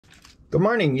Good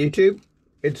morning, YouTube.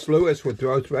 It's Lewis with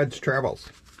Rosebuds Travels.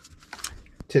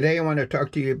 Today I want to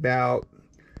talk to you about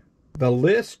the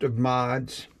list of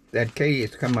mods that Katie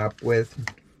has come up with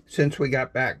since we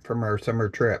got back from our summer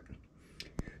trip.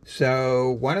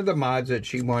 So one of the mods that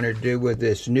she wanted to do was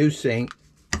this new sink,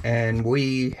 and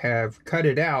we have cut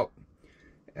it out,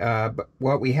 but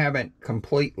what we haven't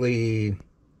completely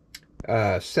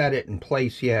set it in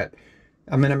place yet.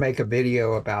 I'm going to make a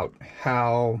video about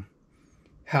how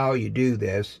you do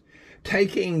this.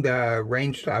 Taking the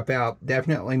range stop out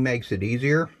definitely makes it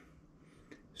easier.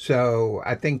 So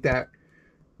I think that's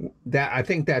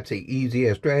the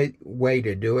easiest way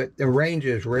to do it. The range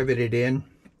is riveted in,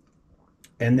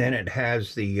 and then it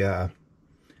has the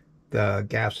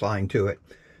gas line to it.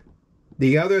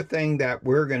 The other thing that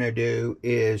we're going to do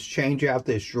is change out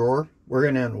this drawer. We're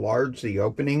going to enlarge the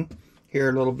opening here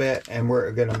a little bit, and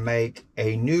we're going to make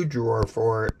a new drawer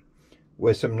for it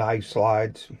with some nice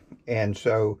slides. And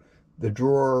so the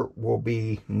drawer will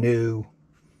be new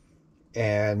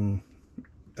and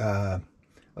a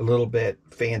little bit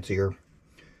fancier.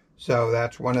 So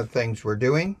that's one of the things we're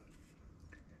doing.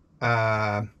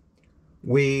 Katie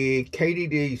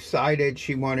decided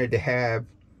she wanted to have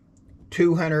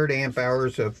 200 amp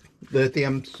hours of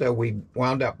lithium, so we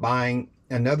wound up buying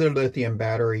another lithium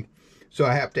battery. So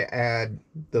I have to add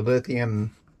the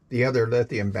other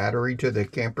lithium battery to the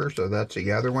camper, so that's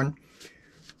the other one.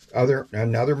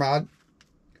 Another mod.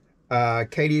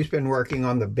 Katie's been working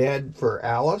on the bed for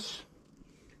Alice.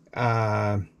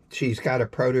 She's got a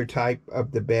prototype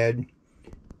of the bed,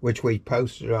 which we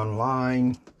posted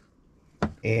online,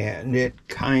 and it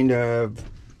kind of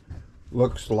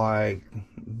looks like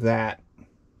that.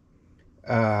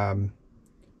 That's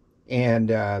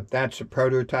a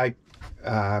prototype.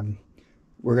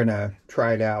 We're gonna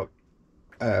try it out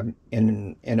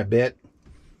in a bit.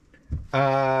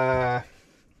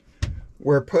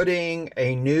 We're putting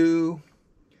a new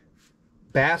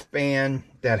bath fan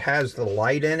that has the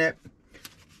light in it.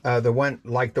 The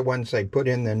ones they put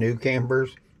in the new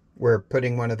campers. We're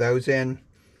putting one of those in.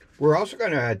 We're also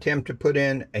going to attempt to put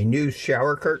in a new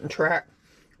shower curtain track.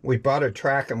 We bought a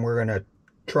track and we're going to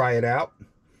try it out.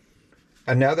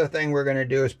 Another thing we're going to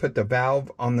do is put the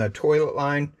valve on the toilet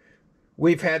line.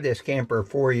 We've had this camper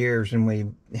 4 years and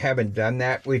we haven't done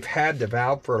that. We've had the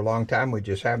valve for a long time. We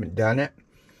just haven't done it.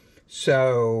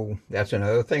 So that's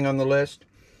another thing on the list.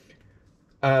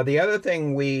 The other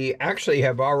thing we actually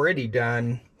have already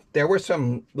done, there were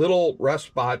some little rust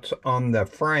spots on the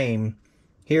frame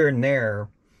here and there.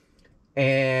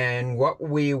 And what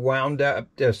we wound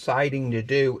up deciding to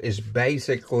do is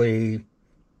basically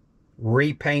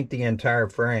repaint the entire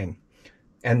frame.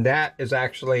 And that is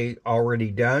actually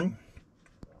already done.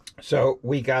 So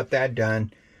we got that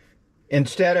done.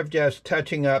 Instead of just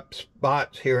touching up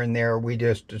spots here and there, we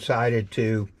just decided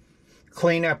to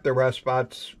clean up the rust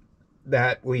spots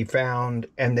that we found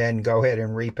and then go ahead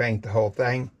and repaint the whole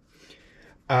thing.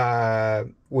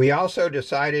 We also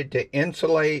decided to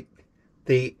insulate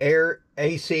the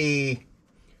AC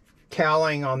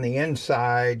cowling on the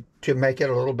inside to make it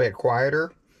a little bit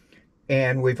quieter.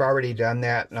 And we've already done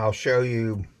that, and I'll show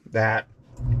you that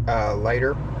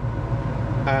later.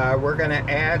 We're going to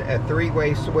add a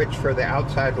three-way switch for the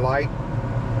outside light.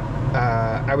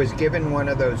 I was given one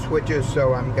of those switches,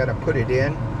 so I'm going to put it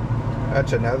in.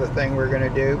 That's another thing we're going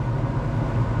to do.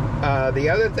 The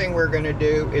other thing we're going to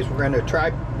do is we're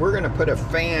going to put a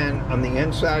fan on the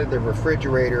inside of the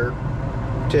refrigerator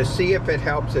to see if it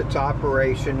helps its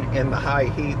operation in the high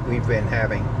heat we've been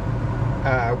having.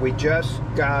 We just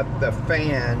got the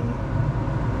fan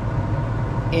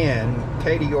in.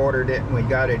 Katie ordered it and we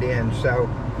got it in, so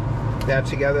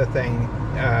that's the other thing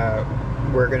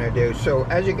we're going to do. So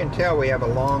as you can tell, we have a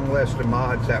long list of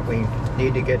mods that we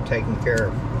need to get taken care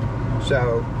of.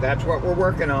 So that's what we're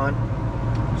working on.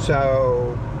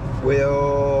 So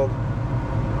we'll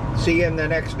see you in the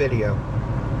next video.